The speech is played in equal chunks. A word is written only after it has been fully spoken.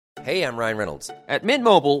Hey, I'm Ryan Reynolds. At Mint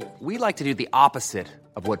Mobile, we like to do the opposite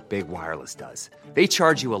of what Big Wireless does. They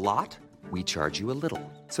charge you a lot, we charge you a little.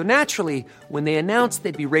 So naturally, when they announced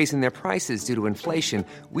they'd be raising their prices due to inflation,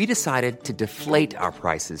 we decided to deflate our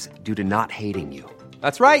prices due to not hating you.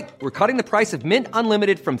 That's right. We're cutting the price of Mint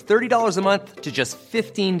Unlimited from $30 a month to just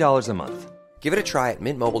 $15 a month. Give it a try at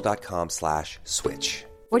mintmobile.com/switch.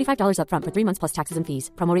 $45 up front for 3 months plus taxes and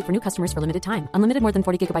fees. Promo rate for new customers for limited time. Unlimited more than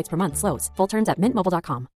 40 gigabytes per month. Slows full terms at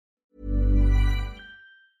mintmobile.com.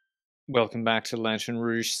 Welcome back to Lantern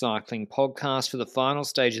Rouge Cycling Podcast for the final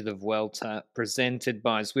stage of the Vuelta, presented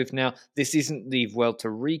by Zwift. Now, this isn't the Vuelta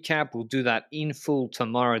recap. We'll do that in full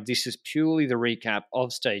tomorrow. This is purely the recap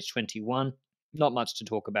of stage 21. Not much to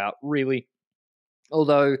talk about, really.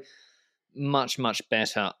 Although, much, much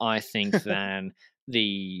better, I think, than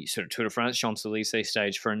the sort of Tour de France Champs-Élysées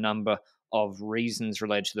stage for a number of reasons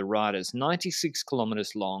related to the riders. 96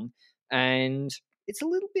 kilometers long, and it's a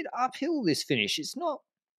little bit uphill, this finish. It's not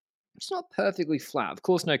perfectly flat. Of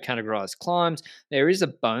course, no categorized climbs. There is a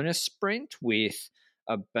bonus sprint with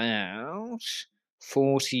about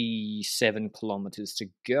 47 kilometers to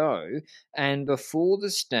go. And before the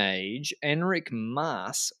stage, Enric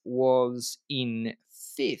Mas was in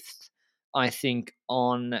fifth, I think,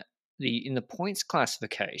 in the points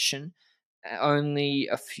classification, only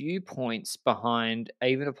a few points behind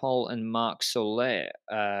Evenepoel and Marc Soler.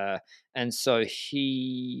 And so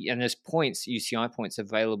there's points, UCI points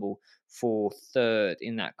available for third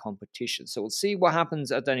in that competition. So we'll see what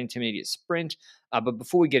happens at that intermediate sprint. But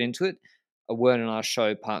before we get into it, a word on our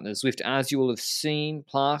show partner, Zwift. As you will have seen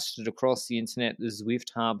plastered across the internet, the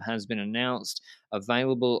Zwift Hub has been announced,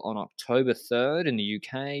 available on October 3rd in the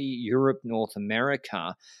UK, Europe, North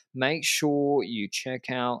America. Make sure you check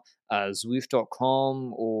out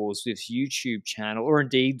Zwift.com or Zwift's YouTube channel, or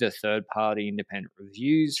indeed the third-party independent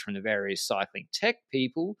reviews from the various cycling tech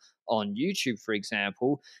people on YouTube, for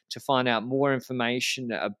example, to find out more information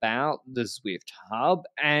about the Zwift Hub,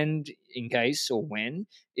 and in case or when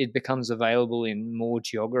it becomes available in more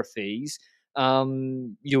geographies,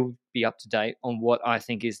 you'll be up to date on what I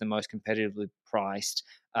think is the most competitively priced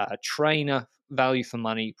trainer value for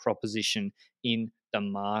money proposition in the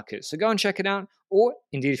market. So go and check it out. Or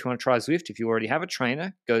indeed, if you want to try Zwift, if you already have a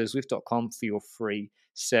trainer, go to Zwift.com for your free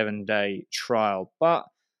 7-day trial. But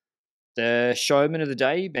the showman of the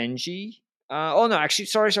day, Benji.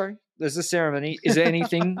 Sorry. There's a ceremony. Is there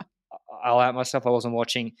anything? I'll out myself. I wasn't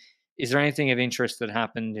watching. Is there anything of interest that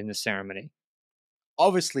happened in the ceremony?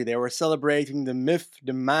 Obviously, they were celebrating the myth,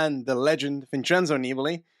 the man, the legend, Vincenzo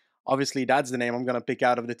Nibali. Obviously, that's the name I'm going to pick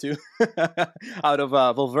out of the two. Out of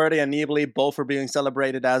Valverde and Nibali, both are being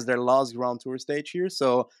celebrated as their last Grand Tour stage here.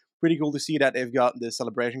 So pretty cool to see that they've got this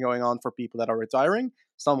celebration going on for people that are retiring.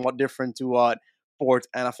 Somewhat different to what Port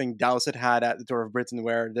and I think Dowsett had at the Tour of Britain,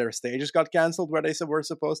 where their stages got cancelled, where they were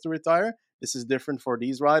supposed to retire. This is different for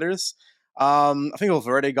these riders. I think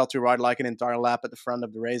Valverde got to ride like an entire lap at the front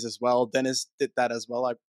of the race as well. Dennis did that as well.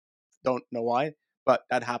 I don't know why, but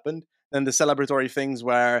that happened. Then the celebratory things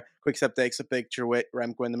where Quickstep takes a picture with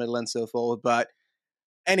Remco in the middle and so forth. But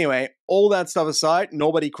anyway, all that stuff aside,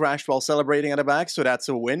 nobody crashed while celebrating at the back, so that's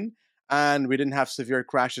a win. And we didn't have severe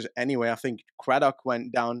crashes anyway. I think Craddock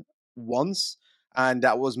went down once, and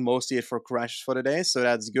that was mostly it for crashes for the day, so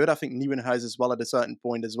that's good. I think Nieuwenhuis as well at a certain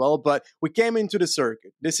point as well. But we came into the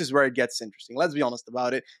circuit. This is where it gets interesting. Let's be honest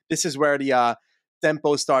about it. This is where the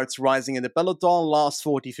tempo starts rising in the peloton, last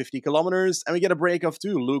 40, 50 kilometers, and we get a break of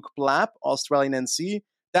two. Luke Plapp, Australian NC.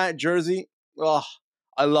 That jersey,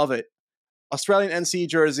 I love it. Australian NC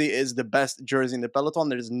jersey is the best jersey in the peloton.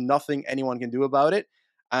 There's nothing anyone can do about it.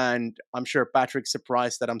 And I'm sure Patrick's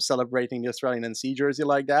surprised that I'm celebrating the Australian NC jersey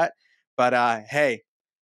like that. But hey,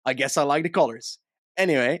 I guess I like the colors.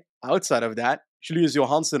 Anyway, outside of that, Julius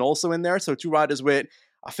Johansson also in there. So two riders with,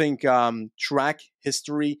 I think, track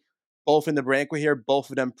history, both in the breakaway here, both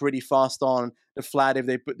of them pretty fast on the flat if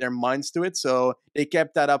they put their minds to it. So they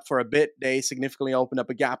kept that up for a bit. They significantly opened up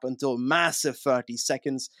a gap until massive 30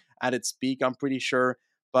 seconds at its peak, I'm pretty sure.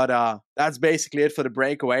 But that's basically it for the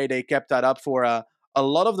breakaway. They kept that up for a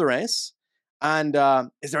lot of the race. And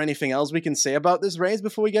is there anything else we can say about this race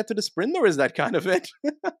before we get to the sprint, or is that kind of it?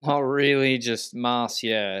 Well, really just Mars,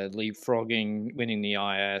 leapfrogging, winning the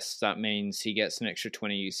IS. That means he gets an extra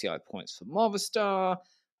 20 UCI points for Movistar.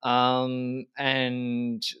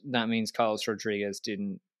 And that means Carlos Rodriguez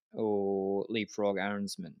didn't or leapfrog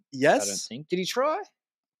Aronsman. Yes. I don't think. Did he try?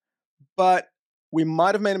 But we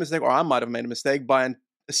might have made a mistake, or I might have made a mistake by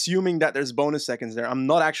assuming that there's bonus seconds there. I'm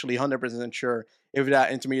not actually 100% sure if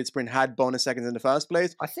that intermediate sprint had bonus seconds in the first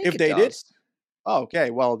place. I think if it they does. did. Oh, okay.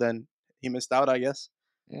 Well, then he missed out, I guess.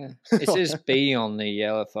 Yeah. It says B on the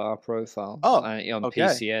LFR profile on okay.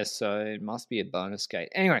 PCS, so it must be a bonus gate.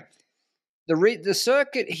 Anyway, the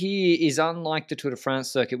circuit here is unlike the Tour de France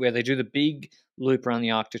circuit where they do the big loop around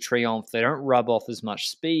the Arc de Triomphe. They don't rub off as much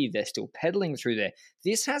speed. They're still pedaling through there.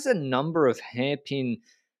 This has a number of hairpin,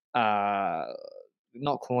 not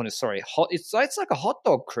corners, sorry. It's like a hot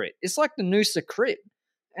dog crit. It's like the Noosa crit.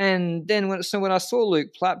 And then when I saw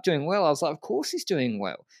Luke Plapp doing well, I was like, of course he's doing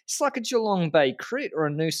well. It's like a Geelong Bay crit or a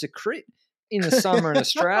Noosa crit in the summer in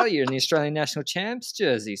Australia in the Australian National Champs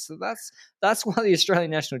jersey. So that's why the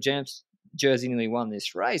Australian National Champs jersey nearly won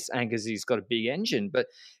this race, and because he's got a big engine. But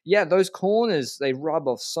yeah, those corners, they rub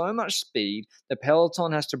off so much speed. The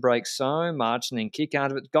peloton has to brake so much and then kick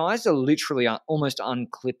out of it. Guys are literally almost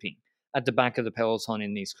unclipping at the back of the peloton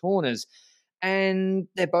in these corners. And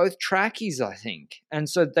they're both trackies, I think. And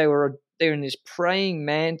so they're in this praying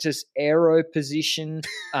mantis aero position.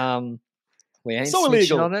 We ain't So snitching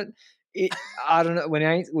illegal. on it. I don't know.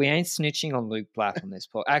 We ain't snitching on Luke Plapp on this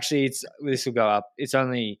point. Actually, this will go up. It's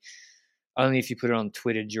only if you put it on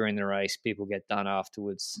Twitter during the race, people get done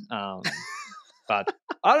afterwards. But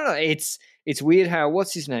I don't know. It's weird how,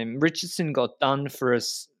 what's his name? Richardson got done for a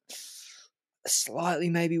slightly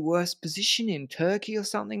maybe worse position in Turkey or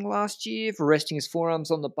something last year for resting his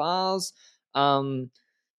forearms on the bars.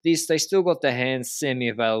 They still got their hands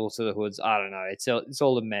semi-available to the hoods. I don't know. It's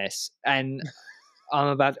all a mess. And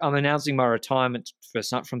I'm announcing my retirement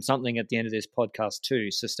from something at the end of this podcast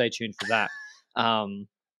too. So stay tuned for that.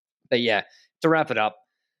 But yeah, to wrap it up,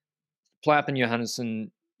 Plapp and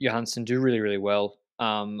Johansson do really, really well.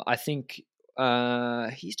 I think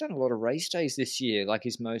he's done a lot of race days this year, like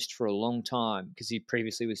his most for a long time, because he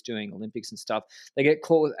previously was doing Olympics and stuff. They get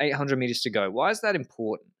caught with 800 meters to go. Why is that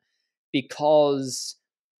important? Because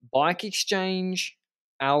Bike Exchange,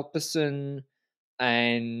 Alpecin,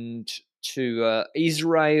 and to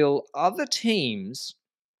Israel, other teams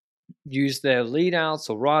use their lead outs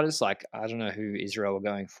or riders. Like, I don't know who Israel were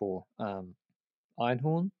going for.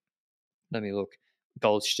 Einhorn? Let me look.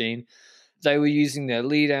 Goldstein. They were using their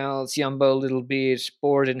lead outs, Jumbo a little bit,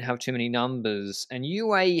 Bora didn't have too many numbers, and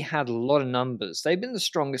UAE had a lot of numbers. They've been the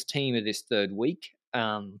strongest team of this third week.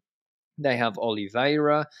 They have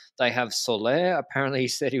Oliveira, they have Soler. Apparently he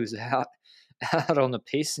said he was out on the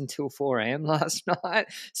piss until 4 a.m. last night.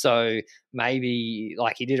 So maybe,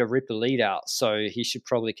 like, he did a ripper lead out, so he should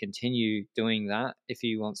probably continue doing that if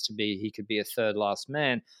he wants to be. He could be a third last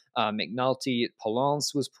man. McNulty at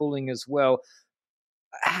Polance was pulling as well.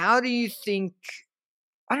 How do you think,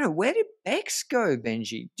 I don't know, where did Bex go,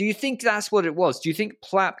 Benji? Do you think that's what it was? Do you think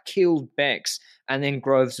Plapp killed Bex and then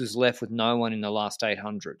Groves was left with no one in the last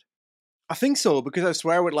 800? I think so, because I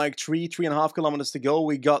swear with like 3.5 kilometers to go,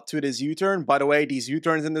 we got to this U-turn. By the way, these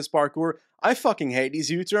U-turns in this parkour, I fucking hate these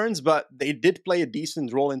U-turns, but they did play a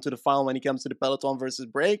decent role into the final when it comes to the peloton versus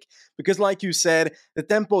break. Because like you said, the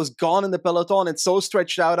tempo is gone in the peloton. It's so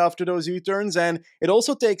stretched out after those U-turns, and it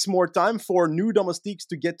also takes more time for new domestiques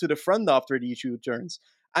to get to the front after these U-turns.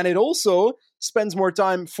 And it also spends more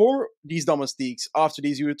time for these domestiques after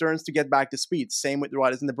these U-turns to get back to speed. Same with the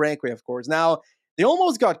riders in the breakaway, of course. Now, they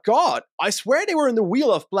almost got caught. I swear they were in the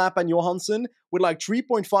wheel of Plapp and Johansson with like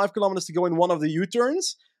 3.5 kilometers to go in one of the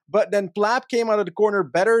U-turns. But then Plapp came out of the corner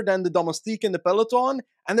better than the domestique in the peloton,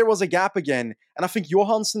 and there was a gap again. And I think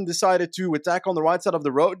Johansson decided to attack on the right side of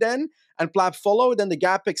the road then, and Plapp followed, and the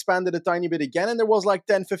gap expanded a tiny bit again, and there was like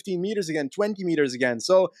 10, 15 meters again, 20 meters again.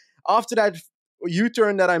 So after that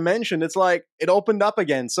U-turn that I mentioned, it's like it opened up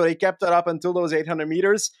again. So they kept that up until those 800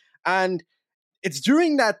 meters, and it's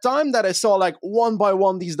during that time that I saw, like, one by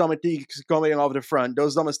one these domestiques coming off the front,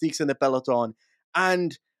 those domestiques in the peloton.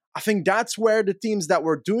 And I think that's where the teams that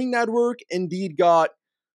were doing that work indeed got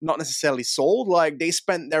not necessarily sold. Like, they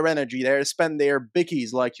spent their energy, they spent their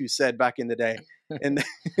bickies, like you said back in the day.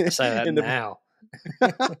 I say that now.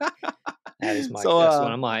 That's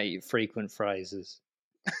one of my frequent phrases.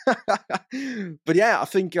 But yeah, I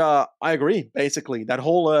think I agree, basically. That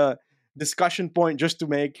whole discussion point, just to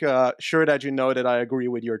make sure that you know that I agree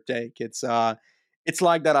with your take. It's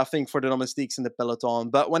like that, I think, for the domestiques in the peloton.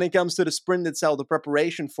 But when it comes to the sprint itself, the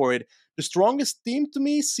preparation for it, the strongest team to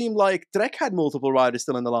me seemed like Trek had multiple riders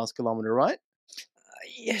still in the last kilometer, right?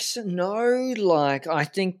 Yes and no. Like, I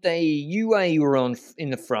think UAE were in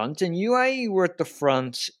the front, and UAE were at the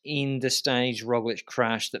front in the stage Roglic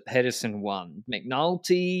crashed that Pedersen won.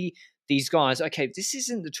 McNulty, these guys, okay, this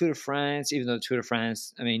isn't the Tour de France, even though the Tour de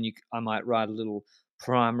France, I mean, I might write a little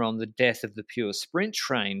primer on the death of the pure sprint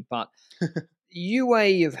train, but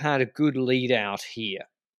UAE have had a good lead out here.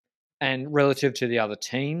 And relative to the other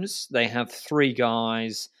teams, they have three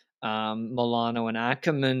guys, Milano and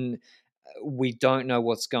Ackermann. We don't know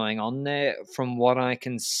what's going on there. From what I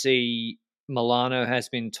can see, Milano has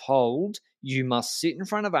been told, you must sit in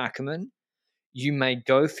front of Ackerman. You may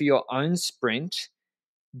go for your own sprint,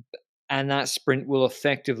 and that sprint will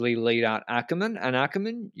effectively lead out Ackerman. And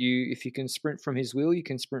Ackerman, if you can sprint from his wheel, you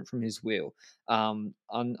can sprint from his wheel.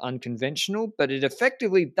 Unconventional, but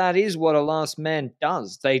that is what a last man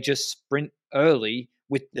does. They just sprint early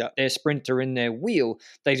with their sprinter in their wheel.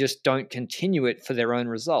 They just don't continue it for their own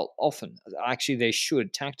result often. Actually, they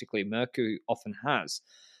should tactically. Mercu often has.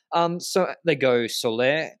 So they go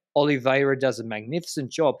Soler. Oliveira does a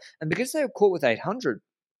magnificent job. And because they were caught with 800,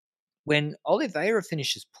 when Oliveira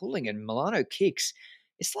finishes pulling and Milano kicks,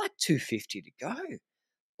 it's like 250 to go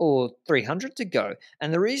or 300 to go.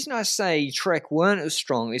 And the reason I say Trek weren't as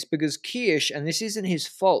strong is because Kirsch, and this isn't his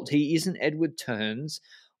fault, he isn't Edward Turns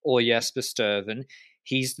or Jasper Sturven.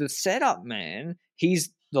 He's the setup man. He's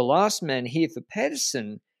the last man here for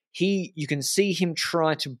Pedersen. You can see him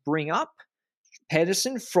try to bring up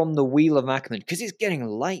Pedersen from the wheel of Ackerman because he's getting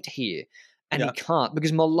late here. And he can't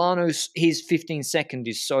because his 15 second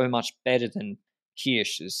is so much better than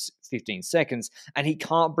Kirsch's 15 seconds. And he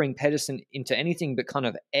can't bring Pedersen into anything but kind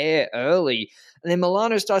of air early. And then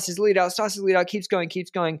Milano starts his lead out, keeps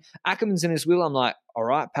going. Ackerman's in his wheel. I'm like, all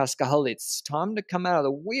right, Pascal, it's time to come out of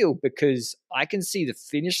the wheel because I can see the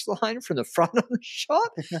finish line from the front of the shot.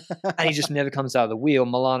 And he just never comes out of the wheel.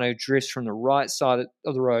 Milano drifts from the right side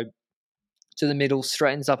of the road to the middle,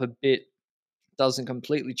 straightens up a bit, doesn't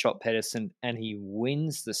completely chop Pedersen, and he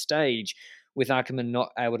wins the stage with Ackerman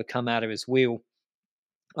not able to come out of his wheel.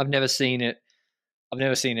 I've never seen it. I've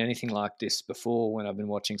never seen anything like this before when I've been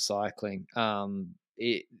watching cycling.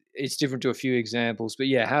 It's different to a few examples, but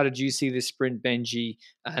yeah, how did you see this sprint, Benji,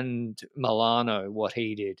 and Milano, what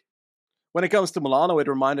he did? When it comes to Milano, it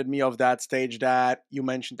reminded me of that stage that you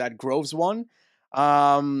mentioned that Groves won.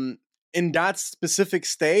 In that specific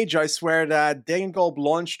stage, I swear that Degenkolb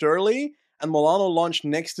launched early, and Milano launched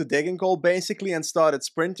next to Degenkolb basically and started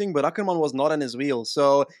sprinting, but Ackerman was not in his wheel,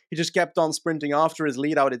 so he just kept on sprinting after his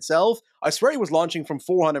lead out itself. I swear he was launching from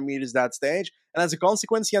 400 meters that stage, and as a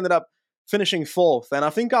consequence, he ended up finishing fourth. And I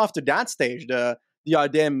think after that stage, the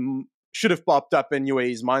idea should have popped up in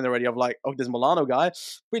UAE's mind already of like, oh, this Milano guy,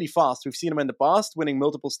 pretty fast. We've seen him in the past, winning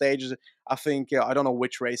multiple stages. I think, I don't know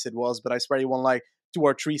which race it was, but I swear he won like 2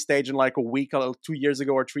 or 3 stages in like a week, 2 years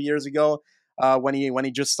ago or 3 years ago. When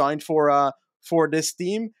he just signed for this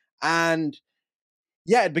team. And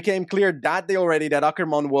yeah, it became clear that day already that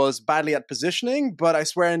Ackerman was badly at positioning, but I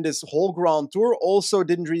swear in this whole Grand Tour also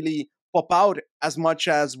didn't really pop out as much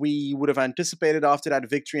as we would have anticipated after that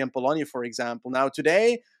victory in Polonia, for example. Now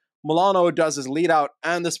today, Milano does his lead out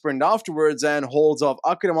and the sprint afterwards and holds off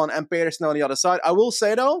Ackerman and Pedersen on the other side. I will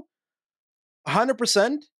say though,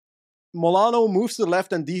 100%, Milano moves to the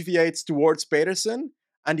left and deviates towards Pedersen.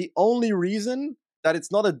 And the only reason that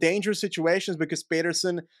it's not a dangerous situation is because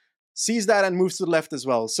Pedersen sees that and moves to the left as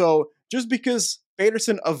well. So just because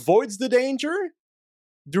Pedersen avoids the danger,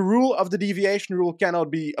 the rule of the deviation rule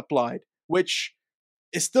cannot be applied, which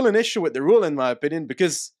is still an issue with the rule in my opinion,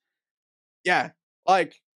 because yeah,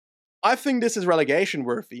 like I think this is relegation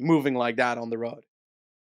worthy, moving like that on the road.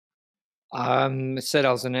 Said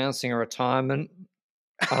I was announcing a retirement.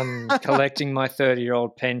 I'm collecting my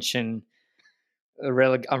 30-year-old pension.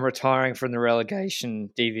 I'm retiring from the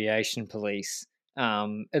relegation deviation police,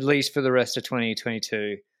 at least for the rest of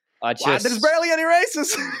 2022. There's barely any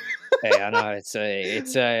races. Yeah, I know. It's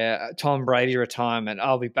a Tom Brady retirement.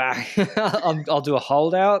 I'll be back. I'll do a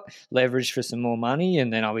holdout, leverage for some more money,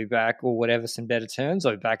 and then I'll be back, or whatever, some better terms.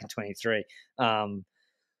 I'll be back in 23. I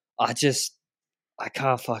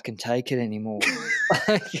can't fucking take it anymore.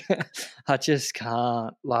 I just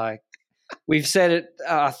can't. Like, we've said it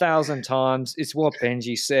 1,000 times. It's what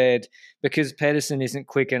Benji said. Because Pedersen isn't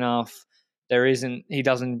quick enough, he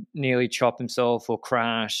doesn't nearly chop himself or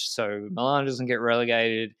crash, so Milan doesn't get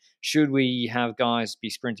relegated. Should we have guys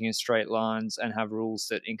be sprinting in straight lines and have rules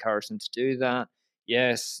that encourage them to do that?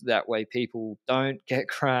 Yes, that way people don't get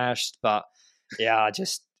crashed. But yeah,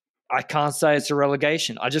 I can't say it's a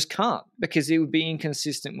relegation. I just can't, because it would be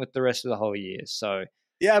inconsistent with the rest of the whole year. So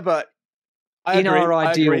yeah, but in our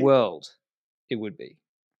ideal world, it would be.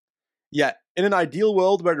 Yeah, in an ideal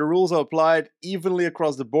world where the rules are applied evenly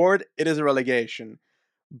across the board, it is a relegation.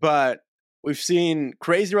 But we've seen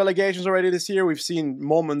crazy relegations already this year. We've seen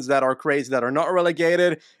moments that are crazy that are not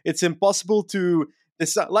relegated. It's impossible to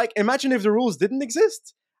decide. Like, imagine if the rules didn't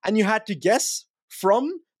exist and you had to guess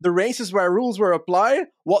from the races where rules were applied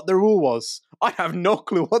what the rule was. I have no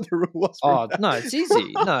clue what the rule was. Oh, no, it's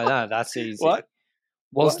easy. No, that's easy. What?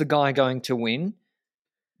 Was the guy going to win?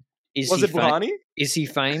 Was it Buhani? Is he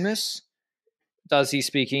famous? Does he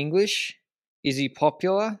speak English? Is he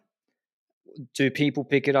popular? Do people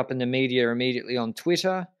pick it up in the media immediately on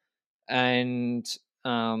Twitter? And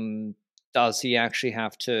does he actually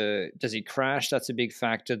does he crash? That's a big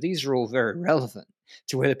factor. These are all very relevant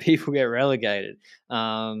to whether people get relegated.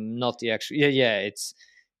 Not the actual,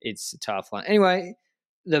 it's a tough one. Anyway,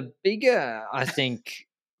 the bigger, I think,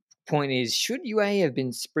 point is, should UAE have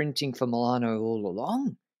been sprinting for Milano all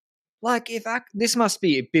along? Like, this must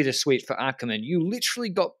be bittersweet for Ackerman. You literally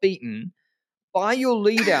got beaten by your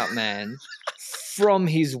lead-out man from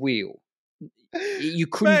his wheel. You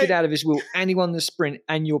couldn't get out of his wheel, and he won the sprint,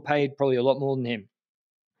 and you're paid probably a lot more than him.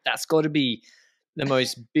 That's got to be the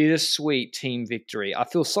most bittersweet team victory. I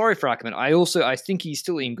feel sorry for Ackerman. I think he's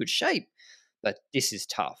still in good shape, but this is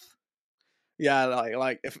tough. Yeah,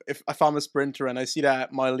 like if I'm a sprinter and I see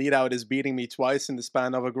that my lead out is beating me twice in the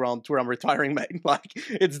span of a Grand Tour, I'm retiring, mate. Like,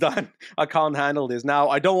 it's done. I can't handle this. Now,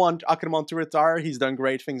 I don't want Ackerman to retire. He's done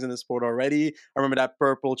great things in the sport already. I remember that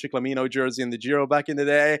purple Ciclamino jersey in the Giro back in the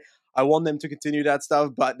day. I want them to continue that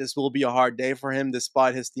stuff, but this will be a hard day for him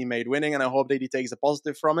despite his teammate winning, and I hope that he takes a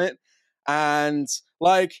positive from it. And,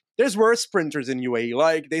 like, there's worse sprinters in UAE.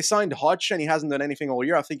 Like, they signed Hodge, and he hasn't done anything all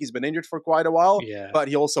year. I think he's been injured for quite a while, but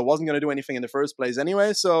he also wasn't going to do anything in the first place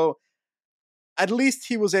anyway. So, at least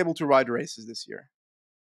he was able to ride races this year.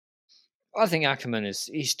 I think Ackerman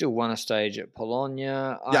he still won a stage at Bologna.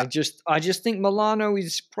 Yeah. I just think Milano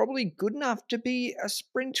is probably good enough to be a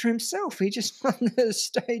sprinter himself. He just won the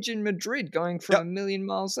stage in Madrid going from a million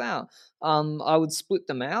miles out. I would split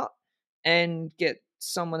them out and get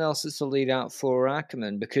someone else as the lead out for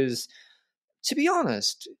Ackerman, because, to be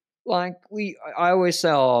honest, like I always say,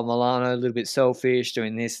 Milano a little bit selfish,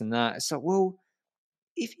 doing this and that. It's like, well,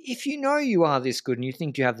 if you know you are this good and you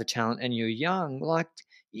think you have the talent and you're young, like,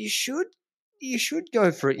 you should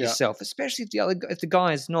go for it yourself, especially if the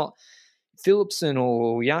guy is not Philipsen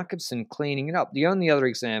or Jakobsen cleaning it up. The only other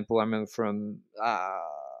example I remember from I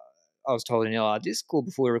was told in LR Discord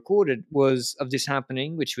before we recorded was of this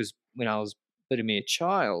happening, which was when I was but a mere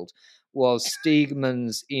child, was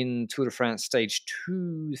Steegman's in Tour de France Stage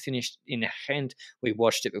 2, finished in Ghent. We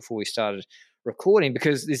watched it before we started recording,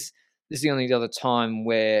 because this is the only other time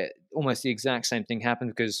where almost the exact same thing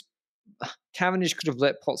happened, because Cavendish could have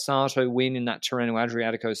let Pozzato win in that Tirreno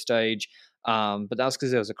Adriatico stage, but that was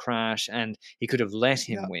because there was a crash, and he could have let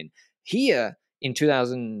him win. Here, in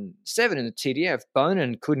 2007 in the TDF,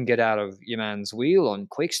 Bonin couldn't get out of your man's wheel on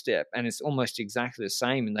Quick Step, and it's almost exactly the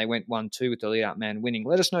same, and they went 1-2 with the lead-out man winning.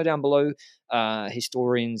 Let us know down below,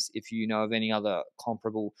 historians, if you know of any other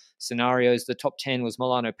comparable scenarios. The top 10 was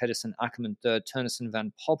Milano, Pedersen, Ackerman 3rd, Turnison,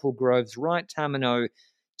 Van Poppel, Groves, Wright, Tamino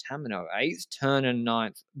 8th, Turner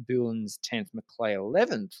 9th, Bulens 10th, McClay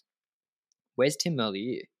 11th. Where's Tim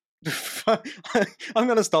Merlier? I'm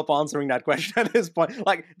going to stop answering that question at this point.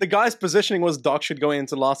 Like, the guy's positioning was dog shit going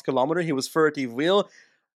into last kilometer. He was 30th wheel.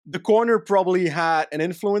 The corner probably had an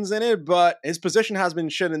influence in it, but his position has been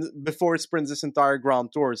shit before sprints this entire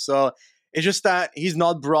Grand Tour. So it's just that he's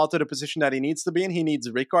not brought to the position that he needs to be in. He needs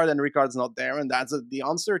Ricard, and Ricard's not there, and that's the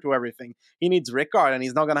answer to everything. He needs Ricard, and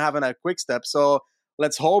he's not going to have him at Quick Step. So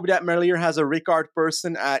let's hope that Merlier has a Ricard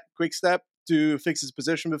person at Quick Step to fix his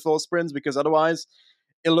position before sprints, because otherwise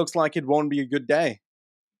it looks like it won't be a good day.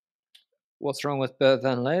 What's wrong with Bert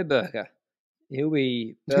van Leeuwenberger?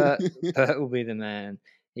 Bert will be the man.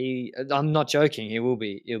 I'm not joking. He'll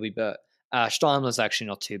be Bert. Steimler's actually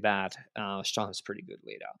not too bad. Steimler's pretty good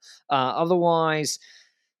leader. Otherwise,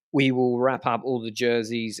 we will wrap up all the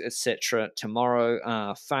jerseys, etc.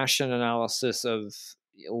 tomorrow. Fashion analysis of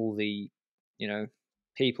all the,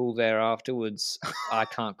 people there afterwards. I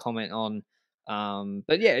can't comment on.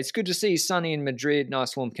 But yeah, it's good to see sunny in Madrid,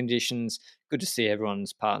 nice warm conditions. Good to see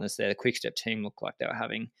everyone's partners there. The Quick Step team looked like they were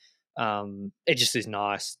having. It just is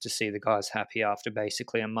nice to see the guys happy after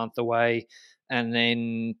basically a month away, and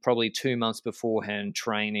then probably 2 months beforehand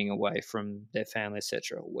training away from their family,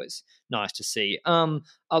 etc. Always nice to see.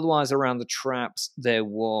 Otherwise, around the traps, there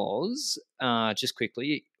was, just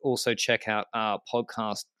quickly, also check out our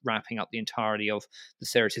podcast wrapping up the entirety of the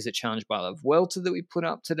Ceratizit Challenge by La Vuelta that we put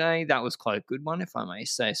up today. That was quite a good one, if I may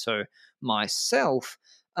say so myself.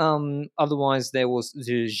 Otherwise, there was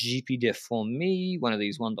the GP de Fourmi, one of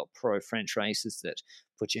these 1.pro French races that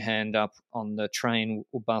put your hand up on the train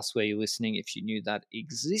or bus where you're listening if you knew that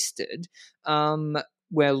existed,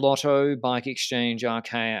 where Lotto, Bike Exchange,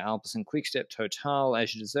 Arkea, Alpes and Quickstep, Total,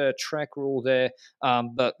 As You Deserve, Trek were all there,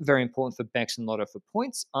 but very important for Bex and Lotto for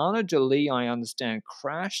points. Arnaud Delis, I understand,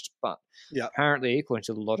 crashed, but apparently, according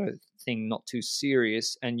to the Lotto thing, not too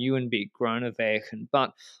serious, and Ewan Groenewegen,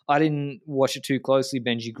 but I didn't watch it too closely,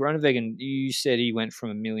 Benji. Groenewegen, you said he went from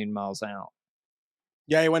a million miles out.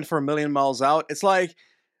 Yeah, he went for 1,000,000 miles out. It's like,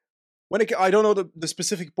 I don't know the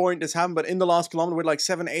specific point this happened, but in the last kilometer with like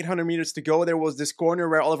 700-800 meters to go, there was this corner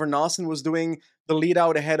where Oliver Naesen was doing the lead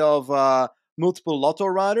out ahead of multiple Lotto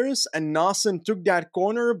riders, and Naesen took that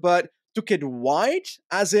corner, but took it wide,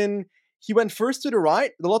 as in he went first to the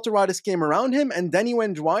right, the Lotto riders came around him, and then he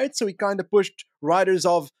went wide, so he kind of pushed riders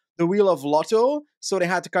off the wheel of Lotto, so they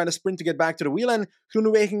had to kind of sprint to get back to the wheel, and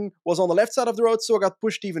Groenewegen was on the left side of the road, so it got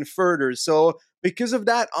pushed even further. So because of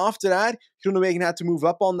that, after that, Groenewegen had to move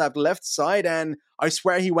up on that left side, and I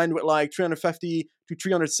swear he went with like 350 to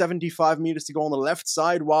 375 meters to go on the left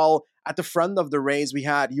side, while at the front of the race, we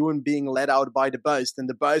had Ewan being led out by the Buist, and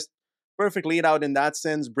the Buist perfect lead out in that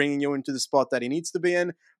sense, bringing Ewan to the spot that he needs to be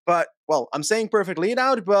in. But, well, I'm saying perfect lead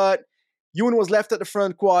out, but Ewan was left at the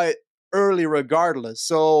front quite early regardless.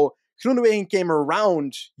 So Groenewegen came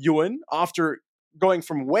around Ewan after going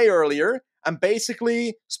from way earlier and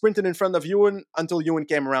basically sprinted in front of Ewan until Ewan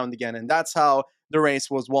came around again. And that's how the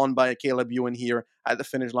race was won by Caleb Ewan here at the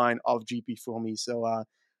finish line of GP for me. So,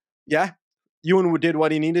 yeah, Ewan did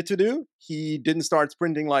what he needed to do. He didn't start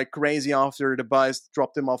sprinting like crazy after the Buist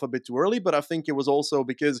dropped him off a bit too early, but I think it was also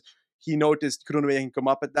because he noticed Groenewegen come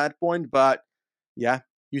up at that point. But yeah,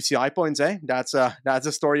 UCI points, eh? That's a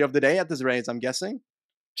story of the day at this race, I'm guessing.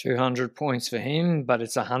 200 points for him, but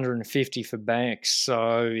it's 150 for Bex,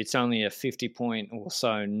 so it's only a 50 point or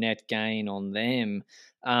so net gain on them.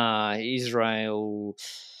 Israel,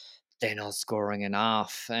 they're not scoring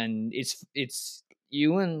enough, and it's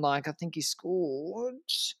Ewan, like, I think he scored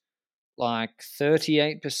like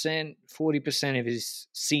 38%, 40% of his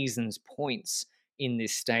season's points in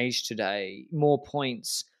this stage today, more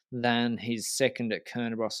points than his second at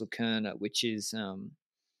Kuurne Brussel Kuurne, which is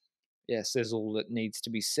says all that needs to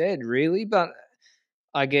be said, really. But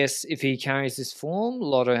I guess if he carries this form,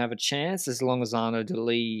 Lotto have a chance as long as Arnaud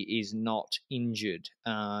Delis is not injured.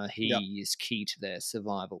 He is key to their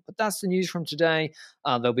survival. But that's the news from today.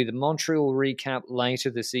 There'll be the Montreal recap later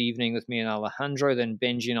this evening with me and Alejandro. Then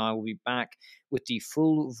Benji and I will be back with the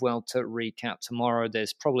full Vuelta recap tomorrow.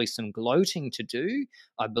 There's probably some gloating to do.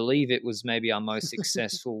 I believe it was maybe our most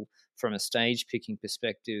successful from a stage picking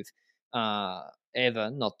perspective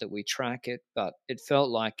ever. Not that we track it, but it felt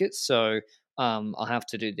like it. So I'll have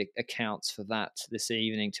to do the accounts for that this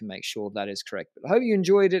evening to make sure that is correct. But I hope you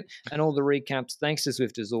enjoyed it and all the recaps. Thanks to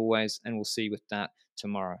Zwift as always, and we'll see you with that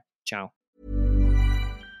tomorrow. Ciao.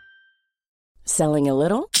 Selling a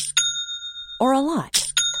little or a lot?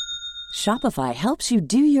 Shopify helps you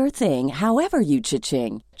do your thing however you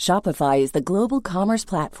cha-ching. Shopify is the global commerce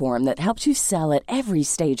platform that helps you sell at every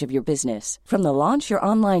stage of your business. From the launch your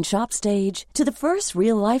online shop stage to the first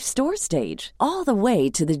real-life store stage, all the way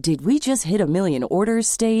to the did we just hit a million orders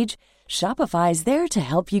stage. Shopify is there to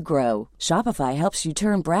help you grow. Shopify helps you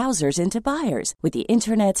turn browsers into buyers with the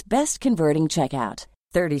internet's best converting checkout.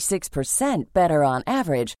 36% better on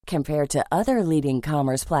average compared to other leading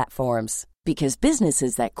commerce platforms. Because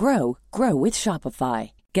businesses that grow, grow with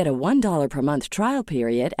Shopify. Get a $1 per month trial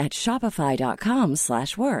period at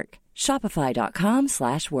shopify.com/work.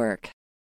 Shopify.com/work.